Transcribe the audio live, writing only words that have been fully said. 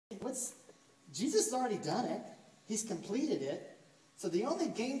Jesus has already done it. He's completed it. So the only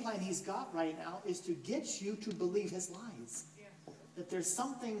game plan he's got right now is to get you to believe his lies. Yeah. That there's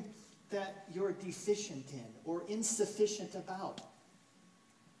something that you're deficient in or insufficient about.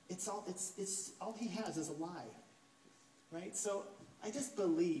 It's all he has is a lie. Right? So I just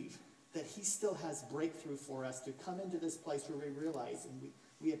believe that he still has breakthrough for us to come into this place where we realize and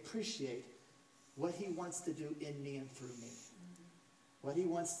we appreciate what he wants to do in me and through me. What he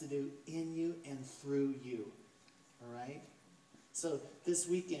wants to do in you and through you. All right? So this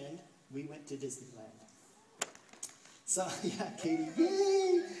weekend, we went to Disneyland. So, yeah, Katie,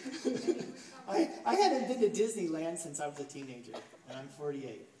 yay! I hadn't been to Disneyland since I was a teenager, and I'm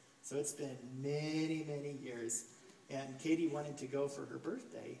 48. So it's been many, many years. And Katie wanted to go for her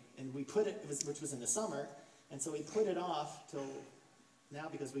birthday, and we put it, which was in the summer, and so we put it off till now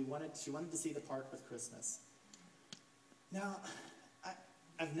because she wanted to see the park with Christmas. Now,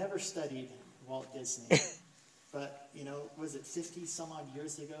 I've never studied Walt Disney, but, you know, was it 50 some odd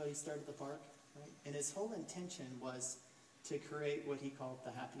years ago he started the park, right? And his whole intention was to create what he called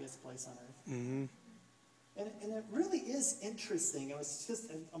the happiest place on earth. Mm-hmm. And it really is interesting. I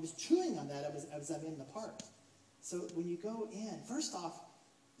was chewing on that as I'm in the park. So when you go in, first off,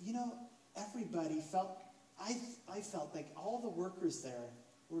 you know, everybody felt, I felt like all the workers there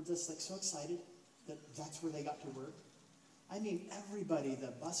were just like so excited that that's where they got to work. I mean, everybody,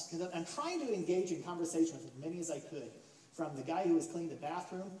 the bus, because I'm trying to engage in conversation with as many as I could. From the guy who was cleaning the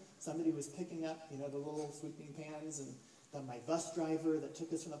bathroom, somebody who was picking up, you know, the little sweeping pans, and then my bus driver that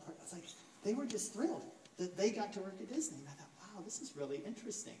took us from the park. I was like, they were just thrilled that they got to work at Disney. And I thought, wow, this is really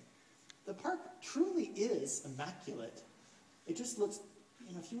interesting. The park truly is immaculate. It just looks,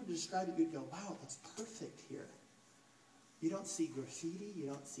 you know, if you were to describe it, you'd go, wow, it's perfect here. You don't see graffiti, you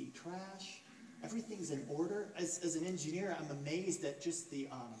don't see trash. Everything's in order. As an engineer, I'm amazed at just the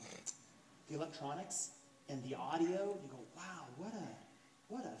electronics and the audio. You go, wow,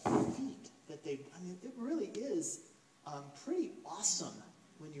 what a feat that they. I mean, it really is pretty awesome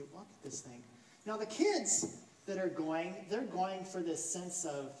when you look at this thing. Now, the kids that are going, they're going for this sense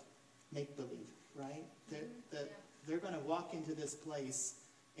of make believe, right? They're going to walk into this place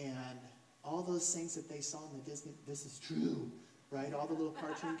and all those things that they saw in the Disney. This is true. Right? All the little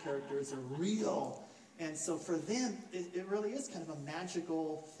cartoon characters are real. And so for them, it really is kind of a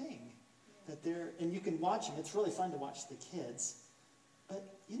magical thing. That and you can watch them. It's really fun to watch the kids. But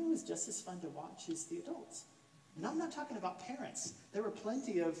you know who's just as fun to watch is the adults. And I'm not talking about parents. There were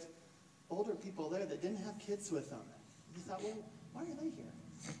plenty of older people there that didn't have kids with them. And you thought, well, why are they here?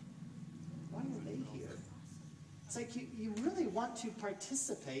 Why are they here? It's like you really want to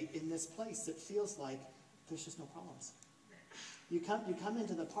participate in this place that feels like there's just no problems. You come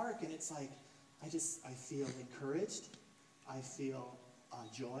into the park and it's like, I feel encouraged. I feel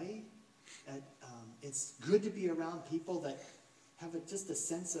joy. It's good to be around people that have just a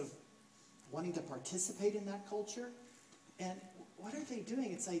sense of wanting to participate in that culture. And what are they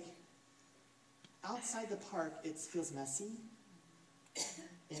doing? It's like, outside the park, it feels messy.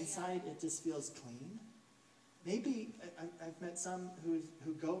 Inside, it just feels clean. Maybe I've met some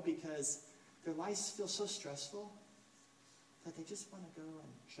who go because their lives feel so stressful that they just want to go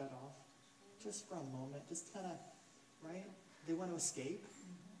and shut off just for a moment, just kind of, right? They want to escape.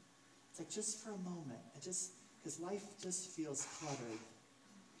 It's like just for a moment, because life just feels cluttered.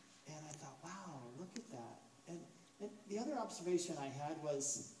 And I thought, wow, look at that. And the other observation I had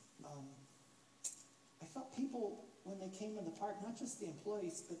was, I felt people, when they came in the park, not just the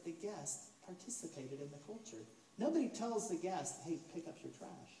employees, but the guests, participated in the culture. Nobody tells the guest, hey, pick up your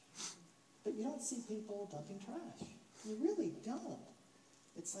trash. But you don't see people dumping trash. You really don't.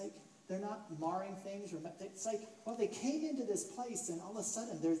 It's like they're not marring things. It's like, well, they came into this place and all of a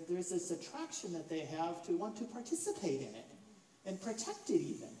sudden there's this attraction that they have to want to participate in it and protect it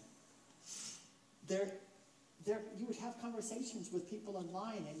even. You would have conversations with people in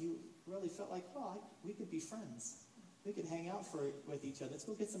line and you really felt like, well, we could be friends. We could hang out with each other. Let's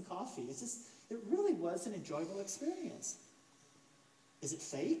go get some coffee. It really was an enjoyable experience. Is it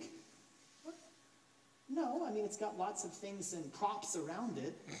fake? No, I mean, it's got lots of things and props around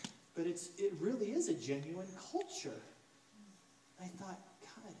it, but it really is a genuine culture. I thought,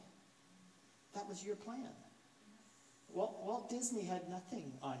 God, that was your plan. Walt Disney had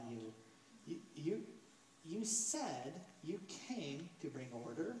nothing on you. You said you came to bring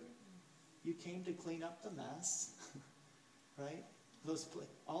order. You came to clean up the mess, right?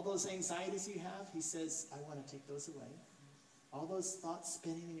 All those anxieties you have, he says, I want to take those away. All those thoughts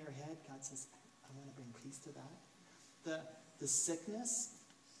spinning in your head, God says, I want to bring peace to that. The sickness,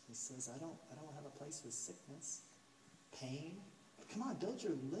 he says, I don't have a place with sickness. Pain. But come on, build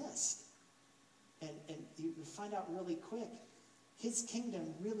your list. And you find out really quick, his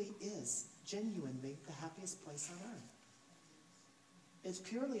kingdom really is genuinely the happiest place on earth. It's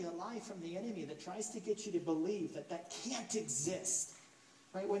purely a lie from the enemy that tries to get you to believe that that can't exist.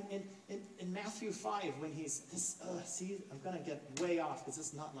 Right? When in Matthew 5, when he's, see, I'm going to get way off because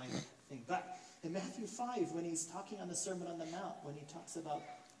it's not my thing. But in Matthew 5, when he's talking on the Sermon on the Mount, when he talks about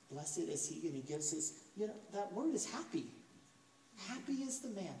blessed is he, and he gives his, that word is happy. Happy is the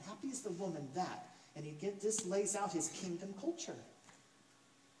man, happy is the woman, that. And this lays out his kingdom culture.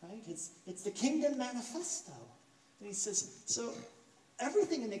 Right? It's the kingdom manifesto. And he says, so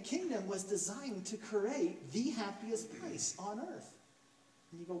everything in the kingdom was designed to create the happiest place on earth.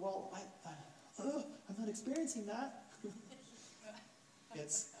 And you go, well, I'm not experiencing that.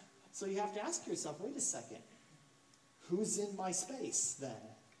 So you have to ask yourself, wait a second. Who's in my space then?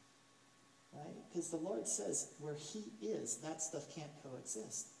 Right? Because the Lord says where he is, that stuff can't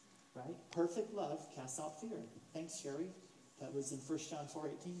coexist. Right? Perfect love casts out fear. Thanks, Sherry. That was in 1 John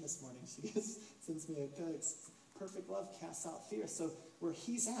 4:18 this morning. She sends me a text. Perfect love casts out fear. So where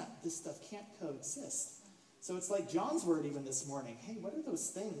he's at, this stuff can't coexist. So it's like John's word even this morning. Hey, what are those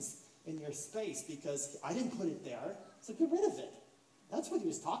things in your space? Because I didn't put it there. So get rid of it. That's what he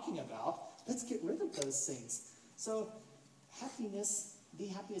was talking about. Let's get rid of those things. So happiness, the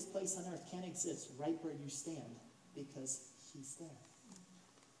happiest place on earth, can't exist right where you stand because he's there.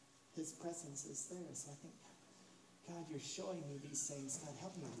 His presence is there. So I think, God, you're showing me these things. God,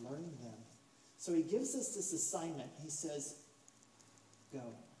 help me learn them. So he gives us this assignment. He says,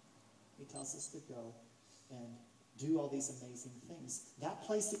 go. He tells us to go and do all these amazing things. That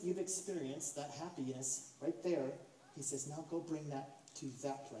place that you've experienced, that happiness, right there, he says, now go bring that to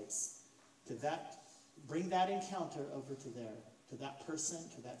that place. Bring that encounter over to there, to that person,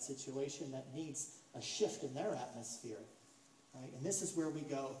 to that situation that needs a shift in their atmosphere. Right? And this is where we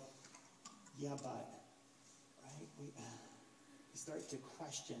go, yeah, but, right? We start to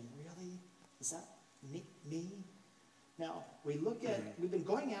question, really? Is that me? Now, we've been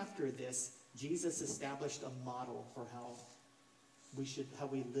going after this. Jesus established a model for how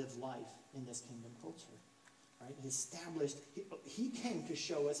we live life in this kingdom culture. Right? He came to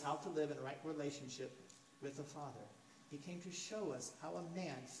show us how to live in a right relationship with the Father. He came to show us how a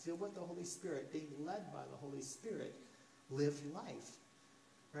man filled with the Holy Spirit, being led by the Holy Spirit, lived life.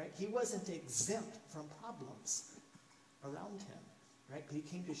 Right? He wasn't exempt from problems around him. Right? But he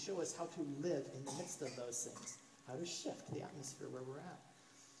came to show us how to live in the midst of those things, how to shift the atmosphere where we're at.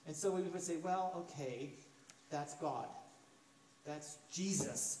 And so we would say, well, okay, that's God. That's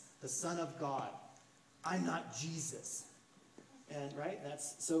Jesus, the Son of God. I'm not Jesus. And right,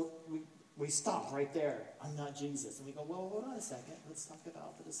 so we stop right there. I'm not Jesus. And we go, well, hold on a second. Let's talk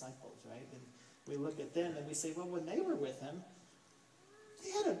about the disciples, right? And we look at them and we say, well, when they were with him,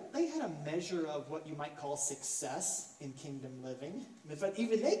 they had a measure of what you might call success in kingdom living. In fact,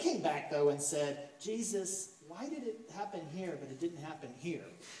 even they came back, though, and said, Jesus, why did it happen here, but it didn't happen here?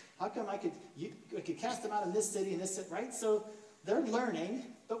 How come I could cast them out in this city and this city, right? So they're learning.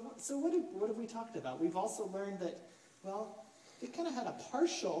 But so what have we talked about? We've also learned that, well, they kind of had a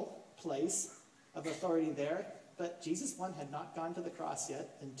partial place of authority there, but Jesus, one, had not gone to the cross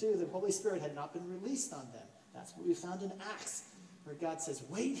yet, and two, the Holy Spirit had not been released on them. That's what we found in Acts, where God says,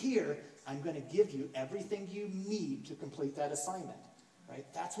 wait here, I'm going to give you everything you need to complete that assignment. Right?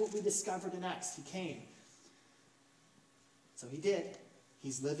 That's what we discovered in Acts. He came. So he did.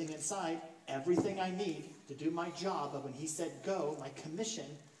 He's living inside everything I need to do my job. But when he said go, my commission,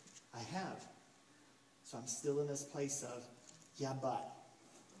 I have. So I'm still in this place of, yeah, but.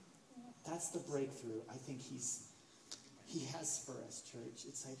 That's the breakthrough I think he has for us, church.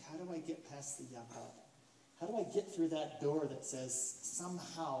 It's like, how do I get past the yeah, but? How do I get through that door that says,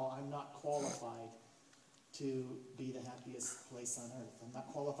 somehow I'm not qualified to be the happiest place on earth? I'm not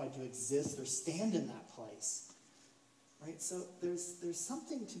qualified to exist or stand in that place. Right? So there's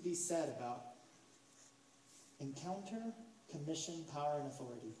something to be said about encounter, commission, power, and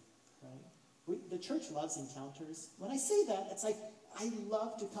authority. Right? The church loves encounters. When I say that, it's like, I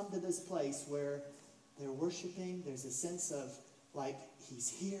love to come to this place where they're worshiping. There's a sense of, like, he's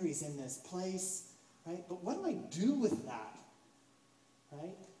here, he's in this place. Right? But what do I do with that?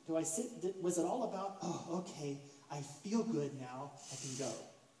 Right? Do I sit, was it all about, oh, okay, I feel good now, I can go.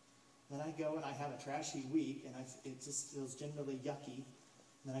 Then I go and I have a trashy week, and it just feels generally yucky.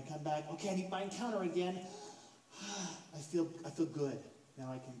 And then I come back, okay, I need my encounter again. I feel good,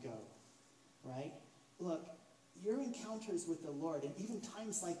 now I can go. Right? Look, your encounters with the Lord, and even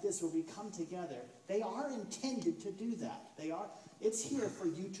times like this where we come together, they are intended to do that. It's here for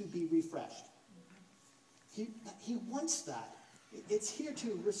you to be refreshed. He wants that. It's here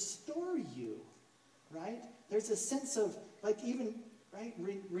to restore you. right? There's a sense of, like, even, right,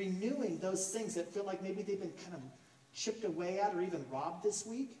 renewing those things that feel like maybe they've been kind of chipped away at or even robbed this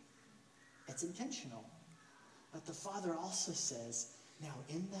week. It's intentional. But the Father also says, now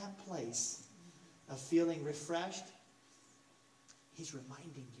in that place of feeling refreshed, he's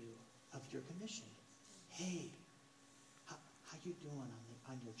reminding you of your commission. Hey, how you doing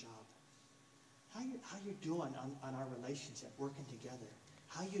on your job? How you doing on our relationship, working together?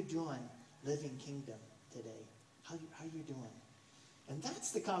 How you doing living kingdom today? How you doing? And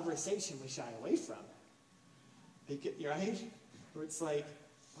that's the conversation we shy away from. Right? Where it's like,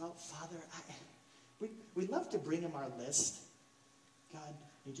 well, Father, we love to bring him our list. God,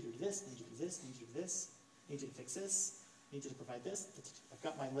 I need you to do this, I need you to do this, I need you to do this, I need you to fix this, I need you to provide this. I've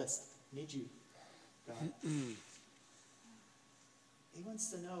got my list. I need you, God. He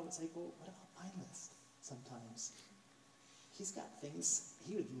wants to know, it's like, well, what about my list sometimes? He's got things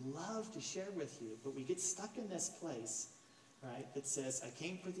he would love to share with you, but we get stuck in this place, right, that says, I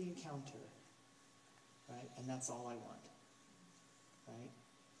came for the encounter, right, and that's all I want, right?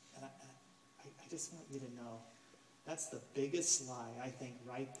 And I just want you to know, that's the biggest lie, I think,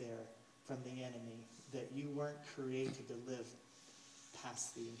 right there from the enemy, that you weren't created to live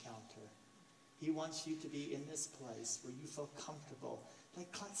past the encounter. He wants you to be in this place where you feel comfortable,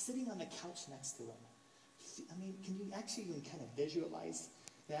 like sitting on the couch next to him. I mean, can you actually even kind of visualize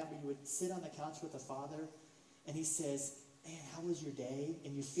that, where you would sit on the couch with the Father, and he says, man, how was your day?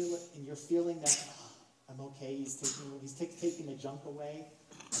 And you feel it, and you're feeling that, I'm okay, he's taking the junk away.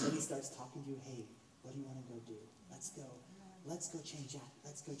 And then he starts talking to you, hey, what do you want to go do? Let's go change that.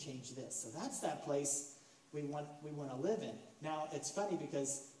 Let's go change this. So that's that place we want to live in. Now, it's funny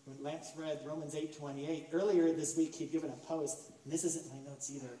because when Lance read Romans 8:28, earlier this week he'd given a post, and this isn't my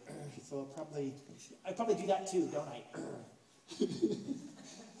notes either, so I probably do that too, don't I?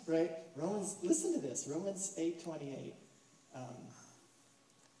 Right? Listen to this, Romans 8:28.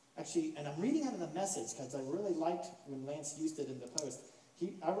 Actually, and I'm reading out of the Message because I really liked when Lance used it in the post.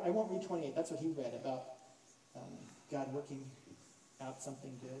 I won't read 28, that's what he read about God working out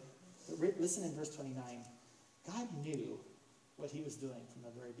something good. But listen in verse 29. God knew what he was doing from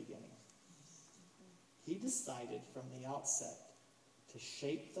the very beginning. He decided from the outset to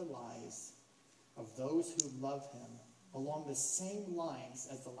shape the lives of those who love him along the same lines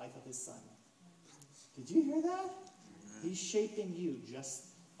as the life of his Son. Did you hear that? He's shaping you just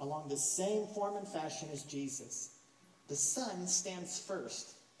along the same form and fashion as Jesus. The Son stands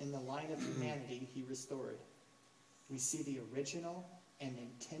first in the line of humanity he restored. We see the original and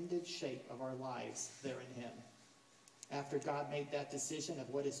intended shape of our lives there in him. After God made that decision of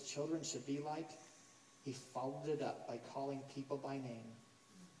what his children should be like, he followed it up by calling people by name.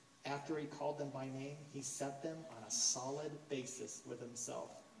 After he called them by name, he set them on a solid basis with himself.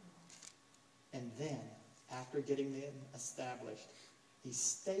 And then, after getting them established, he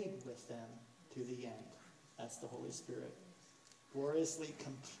stayed with them to the end. That's the Holy Spirit, gloriously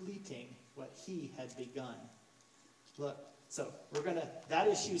completing what he had begun. Look, so that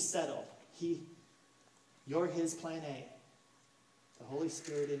issue's settled. You're his plan A, the Holy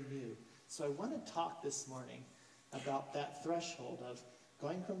Spirit in you. So I want to talk this morning about that threshold of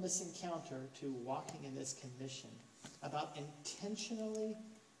going from this encounter to walking in this commission, about intentionally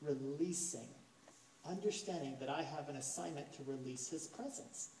releasing, understanding that I have an assignment to release his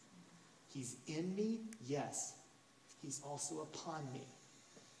presence. He's in me, yes. He's also upon me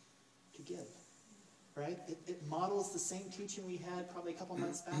to give. Right? It models the same teaching we had probably a couple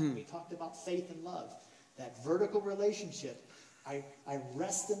months back when we talked about faith and love. That vertical relationship. I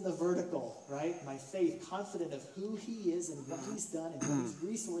rest in the vertical, right? My faith, confident of who he is and what he's done and what he's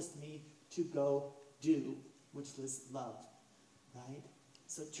resourced me to go do, which was love. Right?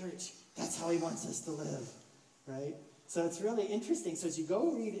 So church, that's how he wants us to live. Right? So it's really interesting. So as you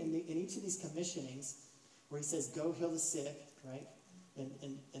go read in each of these commissionings, where he says, go heal the sick, right?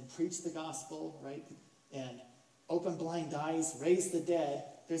 And preach the gospel, right? And open blind eyes, raise the dead.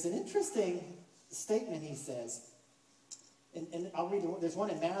 There's an interesting statement he says. And I'll read, there's one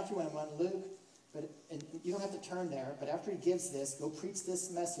in Matthew and one in Luke, and you don't have to turn there, but after he gives this, go preach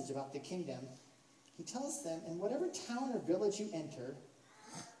this message about the kingdom, he tells them, in whatever town or village you enter,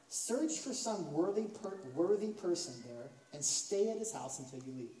 search for some worthy person there and stay at his house until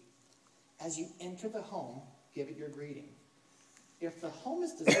you leave. As you enter the home, give it your greeting. If the home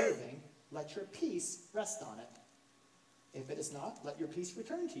is deserving, let your peace rest on it. If it is not, let your peace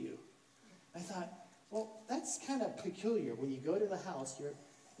return to you. I thought, well, that's kind of peculiar. When you go to the house,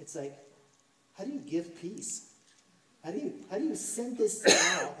 it's like, how do you give peace? How do you send this thing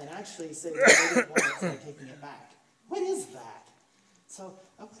out and actually say, I didn't want it, so I'm taking it back? What is that? So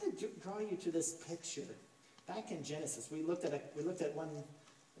I want to draw you to this picture. Back in Genesis, we looked at one,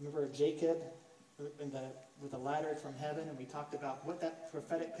 remember Jacob with a ladder from heaven, and we talked about what that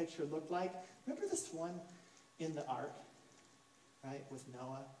prophetic picture looked like. Remember this one in the ark, right, with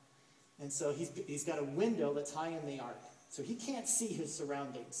Noah? And so he's got a window that's high in the ark, so he can't see his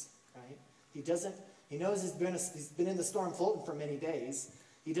surroundings, right? He knows he's been in the storm floating for many days.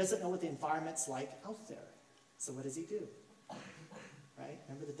 He doesn't know what the environment's like out there. So what does he do? Right?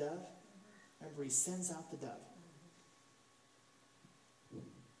 Remember the dove? Remember, he sends out the dove.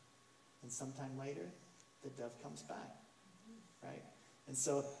 And sometime later, the dove comes back. Right? And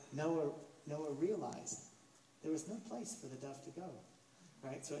so Noah realized there was no place for the dove to go.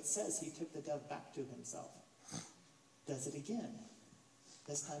 Right? So it says he took the dove back to himself. Does it again.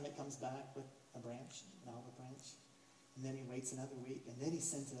 This time it comes back with a branch, an olive branch. And then he waits another week. And then he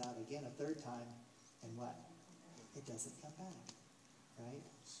sends it out again a third time. And what? It doesn't come back. Right?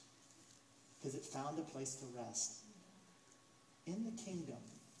 Because it found a place to rest. In the kingdom,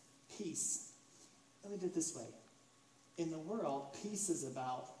 peace. Let me do it this way. In the world, peace is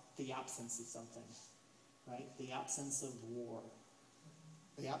about the absence of something. Right? The absence of war.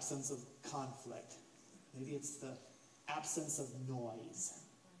 The absence of conflict. Maybe it's the absence of noise.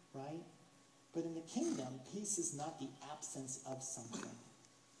 Right? But in the kingdom, peace is not the absence of something.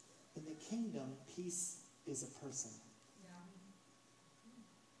 In the kingdom, peace is a person.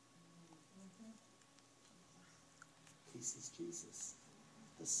 Peace is Jesus,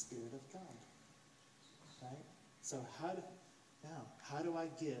 the Spirit of God. Right? So how do I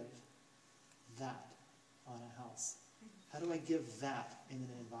give that on a house? How do I give that in an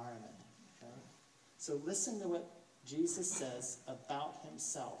environment? Right? So listen to what Jesus says about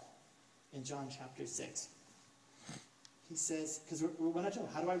himself in John chapter 6. He says, because we're going to know,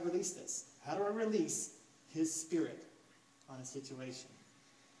 how do I release this? How do I release his Spirit on a situation?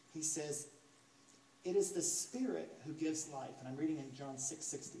 He says, it is the Spirit who gives life. And I'm reading in John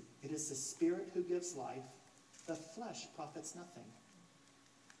 6:60. It is the Spirit who gives life. The flesh profits nothing.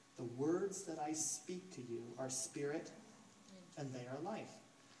 The words that I speak to you are spirit and they are life.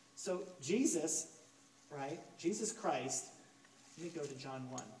 So Jesus, right? Jesus Christ, let me go to John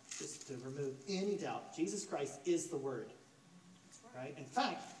 1, just to remove any doubt. Jesus Christ is the Word. Right? In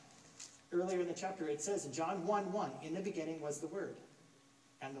fact, earlier in the chapter it says in John 1:1, in the beginning was the Word.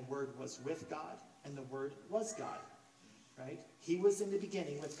 And the Word was with God. And the Word was God, right? He was in the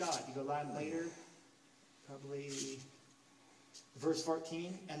beginning with God. You go down later, probably verse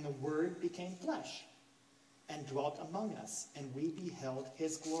 14, and the Word became flesh and dwelt among us, and we beheld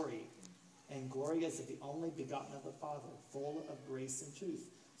his glory. And glory as of the only begotten of the Father, full of grace and truth.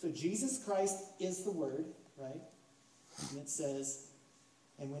 So Jesus Christ is the Word, right? And it says,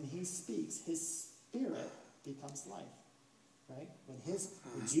 and when he speaks, his Spirit becomes life. Right? When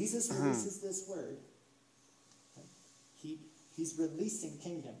Jesus releases this word, right, he's releasing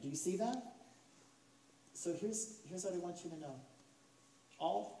kingdom. Do you see that? So here's what I want you to know.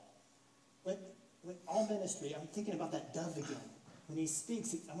 When all ministry, I'm thinking about that dove again. When he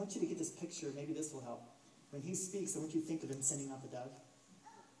speaks, I want you to get this picture. Maybe this will help. When he speaks, I want you to think of him sending out the dove.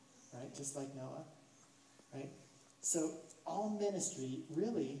 Right? Just like Noah. Right? So all ministry,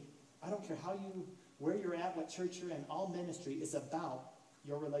 really, I don't care where you're at, what church you're in, all ministry is about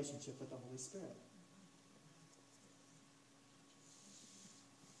your relationship with the Holy Spirit.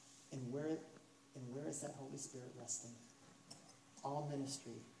 And where is that Holy Spirit resting? All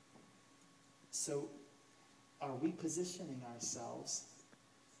ministry. So are we positioning ourselves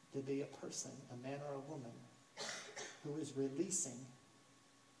to be a person, a man or a woman, who is releasing,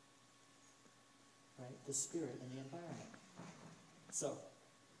 right, the Spirit in the environment? So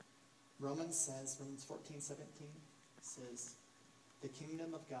Romans 14:17 says, the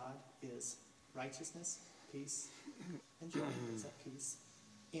kingdom of God is righteousness, peace, and joy. Is that peace?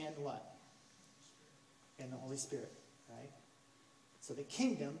 And what? And the Holy Spirit, right? So the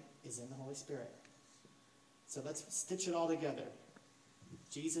kingdom is in the Holy Spirit. So let's stitch it all together.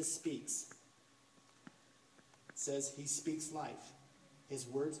 Jesus speaks. It says he speaks life. His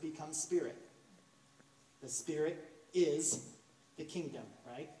words become spirit. The Spirit is the kingdom,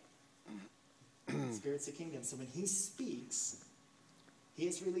 right? Spirit's the kingdom. So when he speaks, he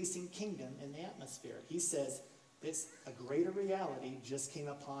is releasing kingdom in the atmosphere. He says, a greater reality just came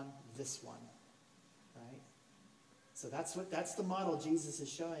upon this one. Right? So that's the model Jesus is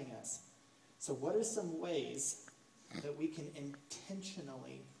showing us. So what are some ways that we can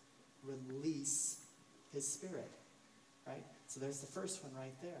intentionally release his Spirit? Right? So there's the first one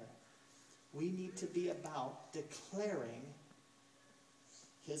right there. We need to be about declaring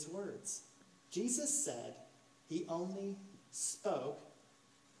his words. Jesus said he only spoke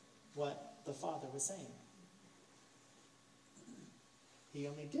what the Father was saying. He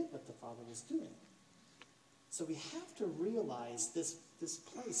only did what the Father was doing. So we have to realize this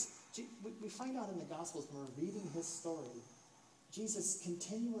place. We find out in the Gospels when we're reading his story, Jesus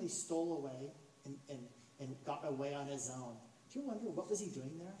continually stole away and got away on his own. Do you wonder what was he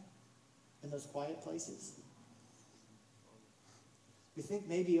doing there in those quiet places? We think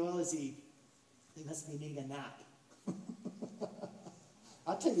maybe, he must be needing a nap.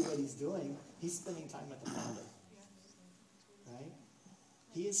 I'll tell you what he's doing. He's spending time with the Father. Right?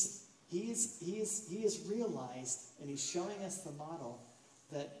 He is realized, and he's showing us the model,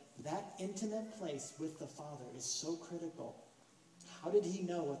 that intimate place with the Father is so critical. How did he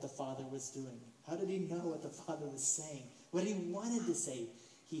know what the Father was doing? How did he know what the Father was saying? What he wanted to say?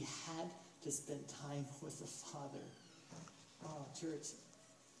 He had to spend time with the Father. Oh, church.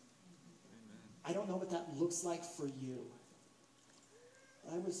 I don't know what that looks like for you.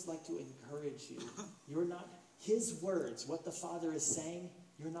 I would just like to encourage you. You're not, his words, what the Father is saying,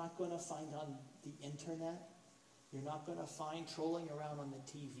 you're not going to find on the internet. You're not going to find trolling around on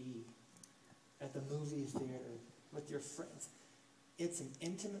the TV, at the movie theater, with your friends. It's an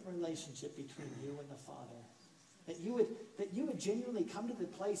intimate relationship between you and the Father. That you would genuinely come to the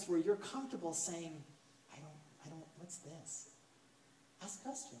place where you're comfortable saying, I don't, what's this? Ask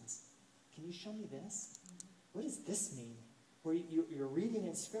questions. Can you show me this? What does this mean? Where you're reading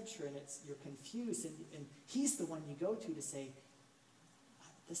in Scripture and you're confused, and he's the one you go to say,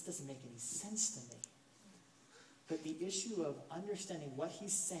 this doesn't make any sense to me. But the issue of understanding what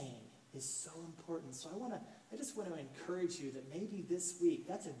he's saying is so important. So I just want to encourage you that maybe this week,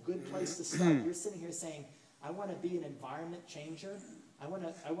 that's a good place to start. You're sitting here saying, I want to be an environment changer. I want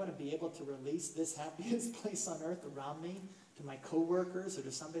to be able to release this happiest place on earth around me to my coworkers or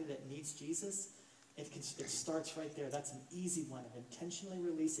to somebody that needs Jesus. It starts right there. That's an easy one of intentionally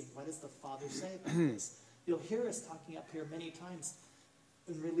releasing. What does the Father say about this? You'll hear us talking up here many times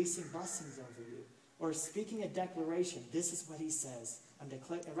in releasing blessings over you or speaking a declaration. This is what he says. I'm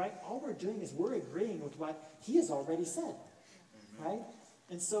declaring, right? All we're doing is we're agreeing with what he has already said, right?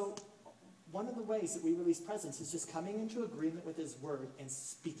 And so one of the ways that we release presence is just coming into agreement with his word and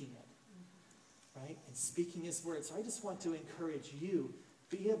speaking it, right? And speaking his word. So I just want to encourage you,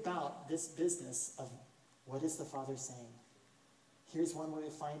 be about this business of what is the Father saying. Here's one way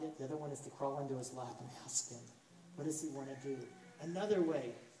to find it. The other one is to crawl into his lap and ask him, what does he want to do? Another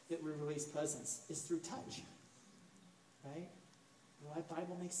way that we release presence is through touch, right? The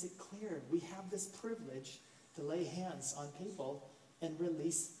Bible makes it clear. We have this privilege to lay hands on people and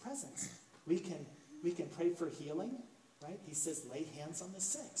release presence. We can pray for healing, right? He says lay hands on the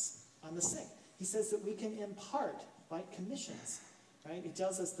sick. He says that we can impart, like commissions, right? He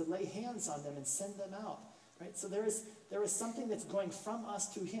tells us to lay hands on them and send them out, right? So there is something that's going from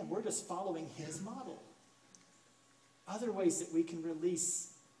us to him. We're just following his model. Other ways that we can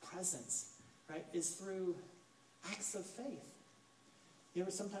release presence, right, is through acts of faith. You know,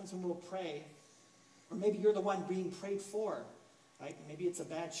 sometimes when we'll pray, or maybe you're the one being prayed for, right? Maybe it's a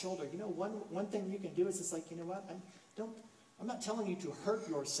bad shoulder. You know, one thing you can do is it's like, you know what? I'm not telling you to hurt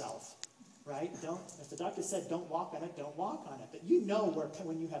yourself, right? If the doctor said don't walk on it, don't walk on it. But you know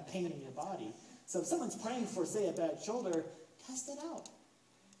when you have pain in your body. So if someone's praying for, say, a bad shoulder, test it out.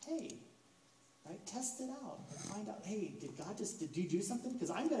 Hey, right? Test it out and find out. Hey, did you do something?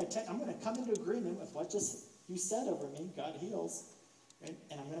 Because I'm going to come into agreement with what just you said over me. God heals. And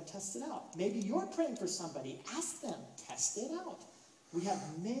I'm going to test it out. Maybe you're praying for somebody. Ask them. Test it out. We have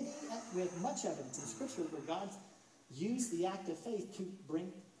much evidence in Scripture where God used the act of faith to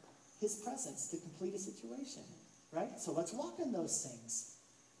bring his presence to complete a situation. Right? So let's walk in those things.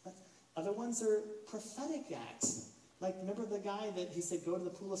 But other ones are prophetic acts. Like, remember the guy that he said, go to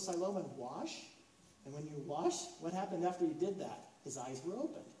the pool of Siloam and wash? And when you wash, what happened after you did that? His eyes were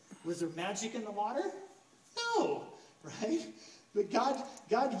opened. Was there magic in the water? No. Right? But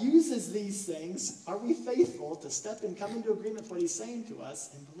God uses these things. Are we faithful to step and come into agreement with what he's saying to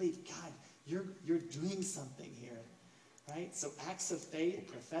us and believe, God, you're doing something here, right? So acts of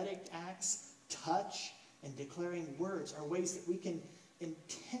faith, prophetic acts, touch, and declaring words are ways that we can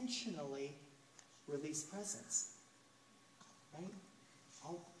intentionally release presence, right?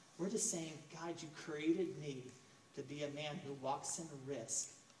 We're just saying, God, you created me to be a man who walks in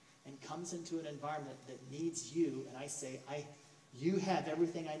risk and comes into an environment that needs you, and I say, you have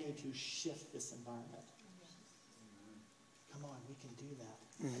everything I need to shift this environment. Come on, we can do that.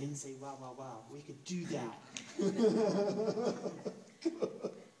 I didn't say, wow, wow, wow. We could do that.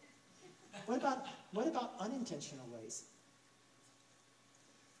 What about unintentional ways?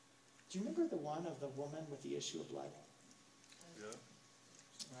 Do you remember the one of the woman with the issue of blood? Yeah.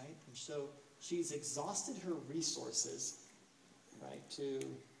 right? And so she's exhausted her resources, right,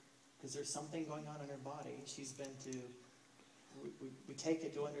 because there's something going on in her body. She's been to, we take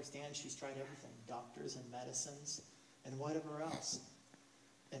it to understand she's tried everything, doctors and medicines and whatever else,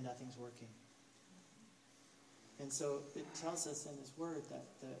 and nothing's working. And so it tells us in his word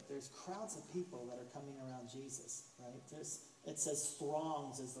that there's crowds of people that are coming around Jesus, right? It says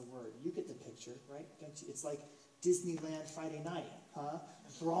throngs is the word. You get the picture, right? Don't you? It's like Disneyland Friday night, huh?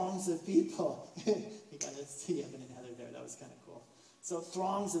 Throngs of people. You got to see Evan and Heather there. That was kind of cool. So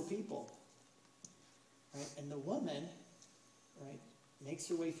throngs of people, right? And the woman, right, makes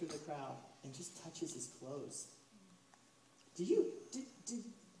her way through the crowd and just touches his clothes.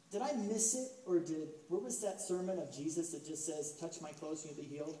 Did I miss it, or what was that sermon of Jesus that just says, touch my clothes and you'll be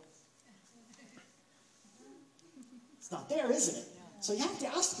healed? It's not there, isn't it? So you have to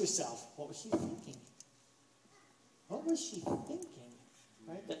ask yourself, what was she thinking? What was she thinking?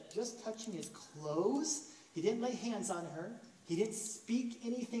 Right? That just touching his clothes, he didn't lay hands on her. He didn't speak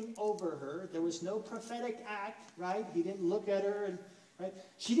anything over her. There was no prophetic act, right? He didn't look at her, and right?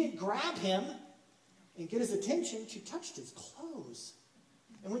 She didn't grab him and get his attention. She touched his clothes.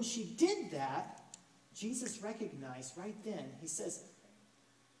 And when she did that, Jesus recognized right then, he says,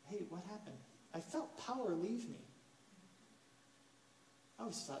 hey, what happened? I felt power leave me. I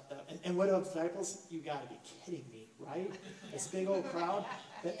always thought that. And what of disciples? You got to be kidding me, right? This big old crowd.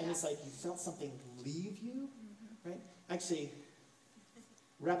 And it's like, you felt something leave you, right? Actually,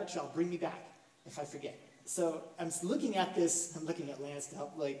 Rabbit Shell, bring me back if I forget. So I'm looking at this. I'm looking at Lance to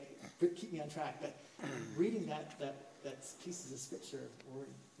help, keep me on track. But reading that pieces of scripture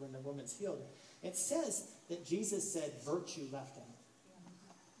when the woman's healed, it says that Jesus said virtue left him.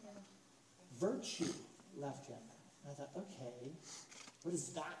 Virtue left him. And I thought, okay, what does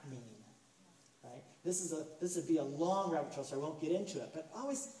that mean? Right? This would be a long rabbit trail, so I won't get into it. But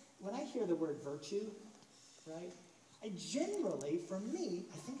always, when I hear the word virtue, right, I generally, for me,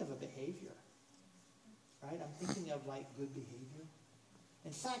 I think of a behavior. Right? I'm thinking of good behavior.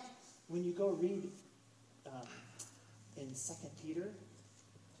 In fact, when you go read in 2 Peter,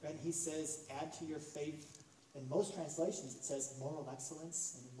 right, he says, add to your faith. In most translations, it says moral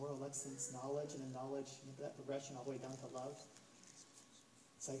excellence, and in moral excellence, knowledge, and in knowledge, that progression all the way down to love.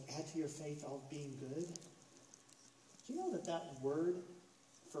 It's like, add to your faith all being good. Do you know that word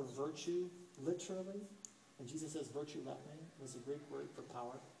for virtue, literally, when Jesus says virtue left me, was the Greek word for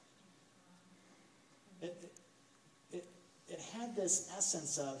power? It had this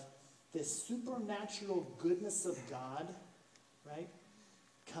essence of this supernatural goodness of God, right,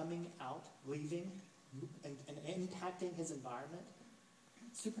 coming out, leaving, and impacting his environment.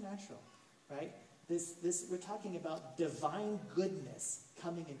 Supernatural, right? This we're talking about divine goodness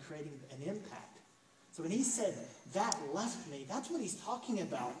coming and creating an impact. So when he said that left me, that's what he's talking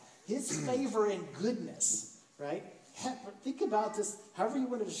about. His favor and goodness, right? Think about this, however you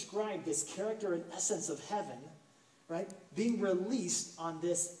want to describe this character and essence of heaven, right? Being released on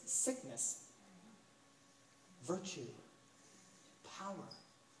this sickness. Virtue. Power.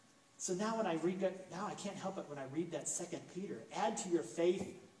 So now when I read that, now I can't help it when I read that 2 Peter. Add to your faith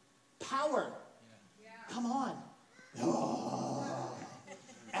power. Yeah. Come on. Oh.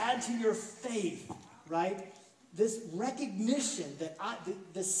 Add to your faith, right? This recognition that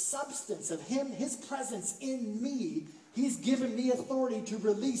the substance of him, his presence in me, he's given me authority to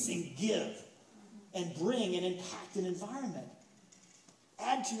release and give and bring and impact an environment.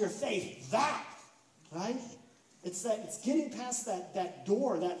 Add to your faith that, right? It's getting past that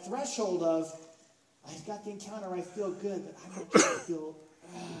door, that threshold of, I've got the encounter, I feel good, but I'm not going to feel,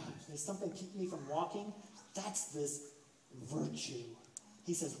 there's something keeping me from walking. That's this virtue.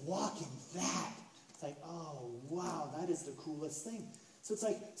 He says, walk in that. It's like, oh, wow, that is the coolest thing. So it's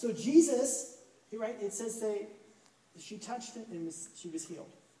like, so Jesus, right, it says she touched it and she was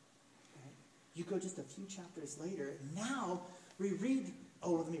healed. Right? You go just a few chapters later, now we read,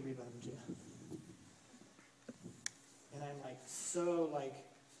 let me read one of them too. And I'm so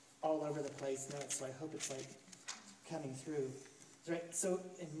all over the place notes, so I hope it's coming through. Right, so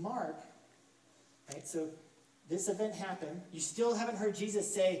in Mark, right, so this event happened. You still haven't heard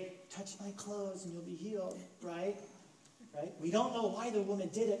Jesus say, touch my clothes and you'll be healed, right? Right? We don't know why the woman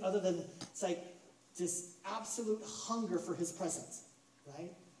did it other than it's this absolute hunger for his presence,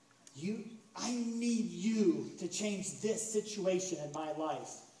 right? I need you to change this situation in my life.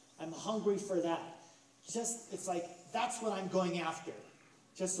 I'm hungry for that. It's that's what I'm going after.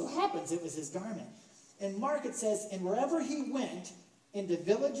 Just so happens it was his garment. In Mark it says, and wherever he went, into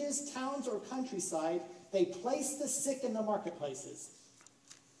villages, towns, or countryside, they placed the sick in the marketplaces.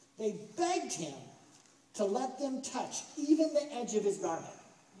 They begged him to let them touch even the edge of his garment.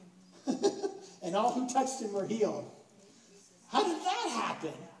 and all who touched him were healed. How did that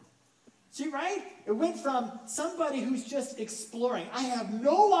happen? See, right? It went from somebody who's just exploring. I have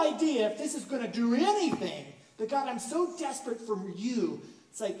no idea if this is going to do anything. But God, I'm so desperate for you.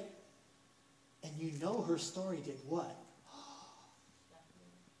 It's like, and you know her story did what?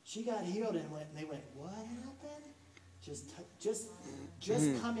 She got healed and they went, what happened? Just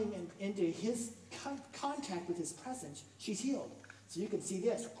coming into his contact with his presence, she's healed. So you can see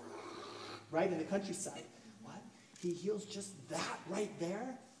this right in the countryside. What? He heals just that right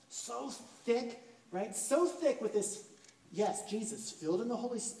there? So thick, right? So thick with this, yes, Jesus, filled in the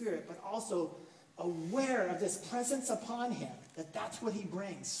Holy Spirit, but also aware of this presence upon him, that's what he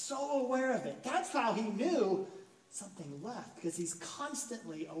brings. So aware of it. That's how he knew something left, because he's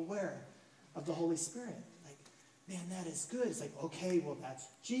constantly aware of the Holy Spirit. Like, man, that is good. It's like, okay, well, that's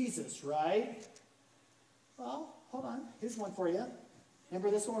Jesus, right? Well, hold on. Here's one for you.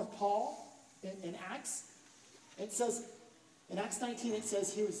 Remember this one with Paul in Acts? It says, in Acts 19, it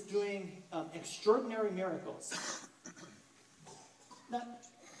says he was doing extraordinary miracles. Now,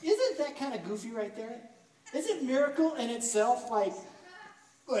 isn't that kind of goofy right there? Isn't miracle in itself like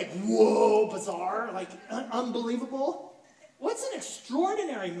whoa, bizarre, like unbelievable? What's an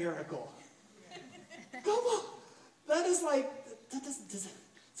extraordinary miracle? Come on. That is like, that doesn't,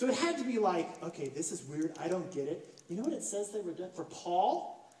 so it had to be like, okay, this is weird, I don't get it. You know what it says they were doing? For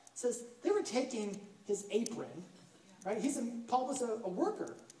Paul, it says they were taking his apron, right? Paul was a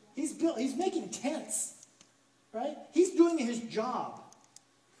worker. He's making tents, right? He's doing his job.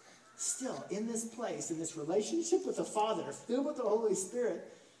 Still, in this place, in this relationship with the Father, filled with the Holy Spirit,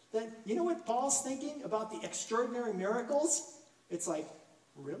 that, you know what Paul's thinking about the extraordinary miracles? It's like,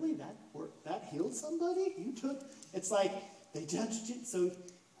 really? That healed somebody? It's like, they judged you. So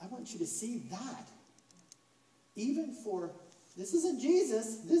I want you to see that. Even for, this isn't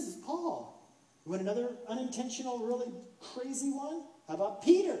Jesus, this is Paul. You want another unintentional, really crazy one? How about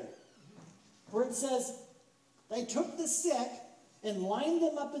Peter? Where it says, they took the sick and lined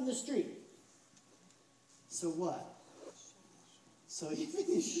them up in the street. So what? So even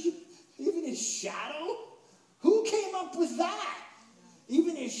his shadow? Who came up with that?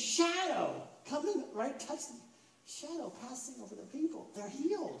 Even his shadow coming, right? Touch the shadow passing over the people. They're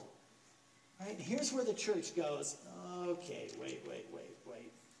healed. Right? And here's where the church goes, okay, wait.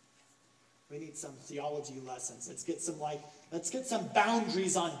 We need some theology lessons. Let's get some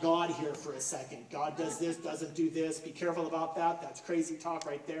boundaries on God here for a second. God does this, doesn't do this. Be careful about that. That's crazy talk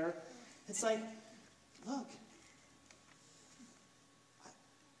right there. It's like, look,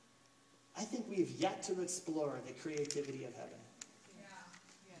 I think we've yet to explore the creativity of heaven.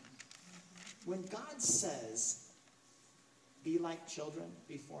 When God says, be like children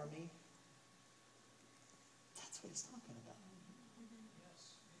before me, that's what he's talking about.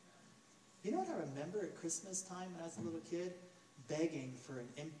 You know what I remember at Christmas time when I was a little kid? Begging for an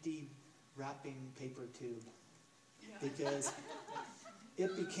empty wrapping paper tube. Because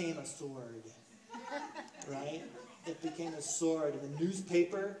it became a sword. Right? It became a sword. And the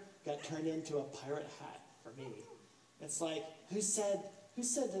newspaper got turned into a pirate hat for me. It's like, who said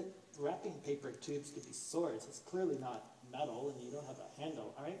that wrapping paper tubes could be swords? It's clearly not metal and you don't have a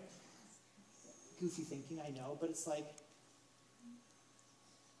handle, all right? Goofy thinking, I know, but it's like,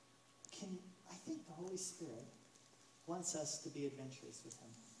 I think the Holy Spirit wants us to be adventurous with him.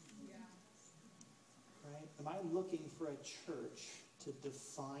 Right? Am I looking for a church to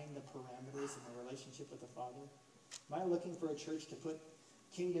define the parameters of my relationship with the Father? Am I looking for a church to put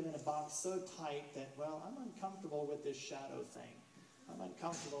kingdom in a box so tight that, well, I'm uncomfortable with this shadow thing. I'm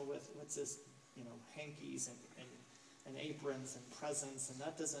uncomfortable with what's this, hankies and aprons and presents, and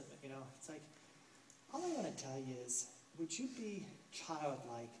that doesn't, it's like, all I want to tell you is, would you be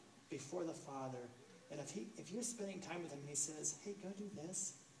childlike before the Father, and if you're spending time with him and he says, hey, go do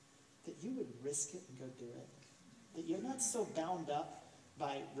this, that you would risk it and go do it. That you're not so bound up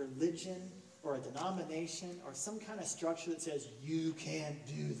by religion or a denomination or some kind of structure that says, you can't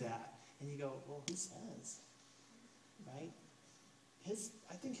do that. And you go, well, who says? Right?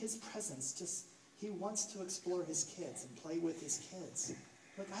 I think his presence he wants to explore his kids and play with his kids.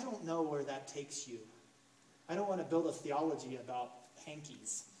 Look, I don't know where that takes you. I don't want to build a theology about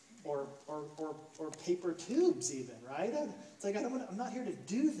hankies or paper tubes even, right? It's like, I'm not here to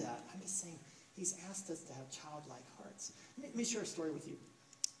do that. I'm just saying he's asked us to have childlike hearts. Let me share a story with you.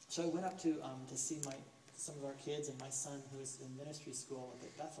 So I went up to see some of our kids and my son who is in ministry school up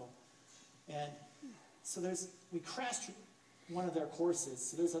at Bethel. And so we crashed one of their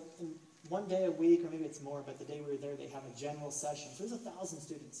courses. So there's one day a week, or maybe it's more, but the day we were there, they have a general session. So there's 1,000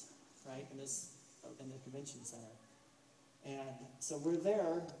 students, right, in the convention center. And so we're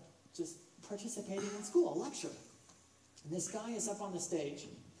there, just participating in school, a lecture. And this guy is up on the stage,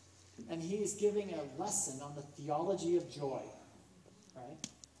 and he is giving a lesson on the theology of joy, right?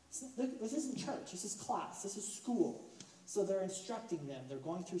 This isn't church. This is class. This is school. So they're instructing them. They're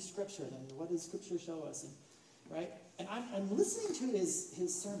going through Scripture. And what does Scripture show us? And, right? And I'm listening to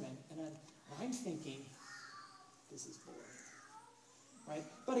his sermon, and I'm thinking, this is boring. Right?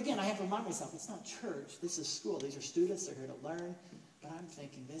 But again, I have to remind myself, it's not church. This is school. These are students. They're here to learn. But I'm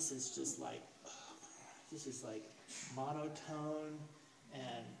thinking, this is just like, monotone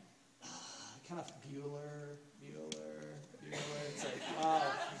and kind of Bueller. It's like, wow.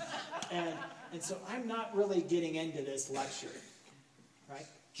 And so I'm not really getting into this lecture, right?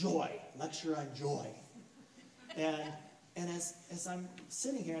 Joy, lecture on joy. And as I'm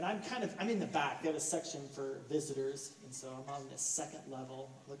sitting here, and I'm in the back. They have a section for visitors, and so I'm on this second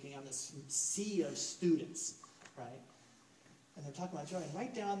level, looking on this sea of students, right? And they're talking about joy. And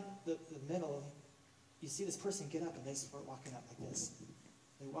right down the middle, you see this person get up, and they start walking up like this.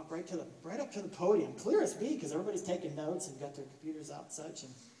 They walk right up to the podium, clear as me, because everybody's taking notes and got their computers out and such.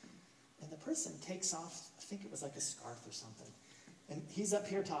 And the person takes off, I think it was like a scarf or something. And he's up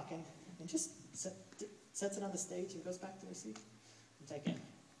here talking, and just sets it on the stage and goes back to their seat. I'm thinking,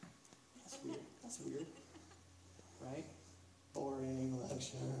 that's weird, right? Boring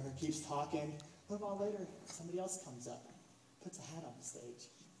lecture, keeps talking. A little while later, somebody else comes up, puts a hat on the stage.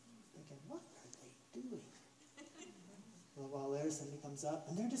 Thinking, what are they doing? A little while later, somebody comes up,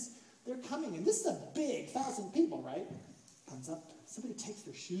 and they're coming, and this is a big 1,000 people, right? Comes up, somebody takes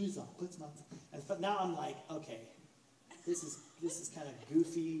their shoes off, puts them on, and now I'm like, okay, this is kind of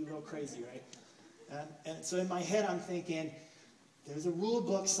goofy, a little crazy, right? And so in my head, I'm thinking, there's a rule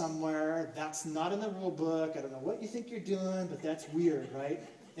book somewhere. That's not in the rule book. I don't know what you think you're doing, but that's weird, right?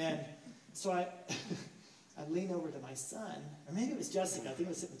 And so I lean over to my son, or maybe it was Jessica. I think I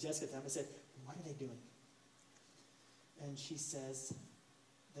was sitting with Jessica at the time. I said, what are they doing? And she says,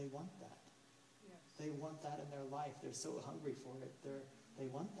 they want that. Yes. They want that in their life. They're so hungry for it. They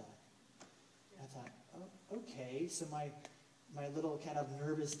want that. Yes. I thought, oh, okay. So my little kind of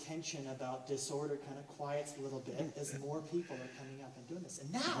nervous tension about disorder kind of quiets a little bit as more people are coming up and doing this.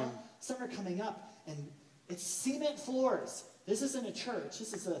 And now some are coming up, and it's cement floors. This isn't a church.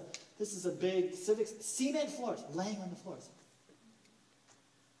 This is a big civic cement floors, laying on the floors.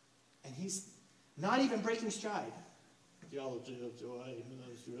 And he's not even breaking stride. Theology of joy,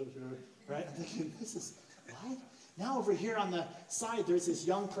 right? I'm thinking, this is what? Now over here on the side, there's this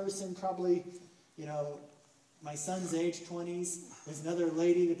young person, probably, my son's age, 20s. There's another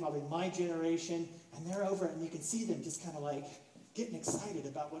lady, probably my generation, and they're over, and you can see them just kind of like getting excited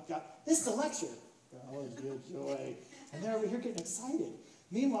about what God. This is a lecture. Theology of joy, and they're over here getting excited.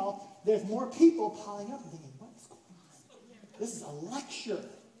 Meanwhile, there's more people piling up and thinking, what is going on? This is a lecture,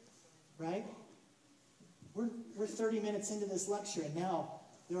 right? We're 30 minutes into this lecture, and now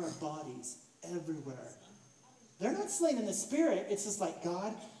there are bodies everywhere. They're not slain in the spirit. It's just like,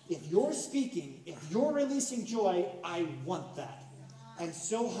 God, if you're speaking, if you're releasing joy, I want that. I'm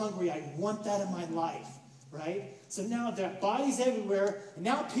so hungry. I want that in my life, right? So now there are bodies everywhere, and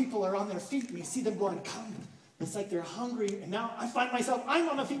now people are on their feet, and you see them going, come. It's like they're hungry, and now I find myself, I'm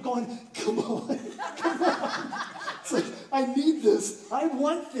on my feet going, come on, come on. It's like, I need this. I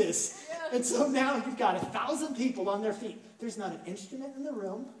want this. And so now you've got 1,000 people on their feet. There's not an instrument in the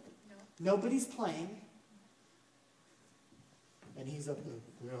room. No. Nobody's playing. And he's up there,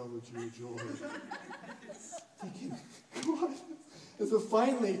 theology of joy. Thinking, God. And so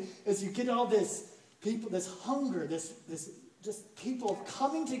finally, as you get all this people, this hunger, this just people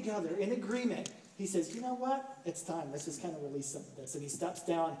coming together in agreement, he says, you know what? It's time. Let's just kind of release some of this. And he steps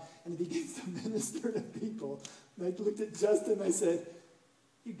down and he begins to minister to people. And I looked at Justin and I said,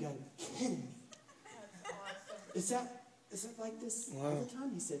 you got to be kidding me. That's awesome. Is it like this all the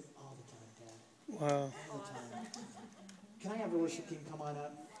time? He said, all the time, Dad. Wow. All the time. Can I have a worship team come on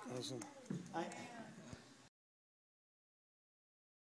up? Awesome.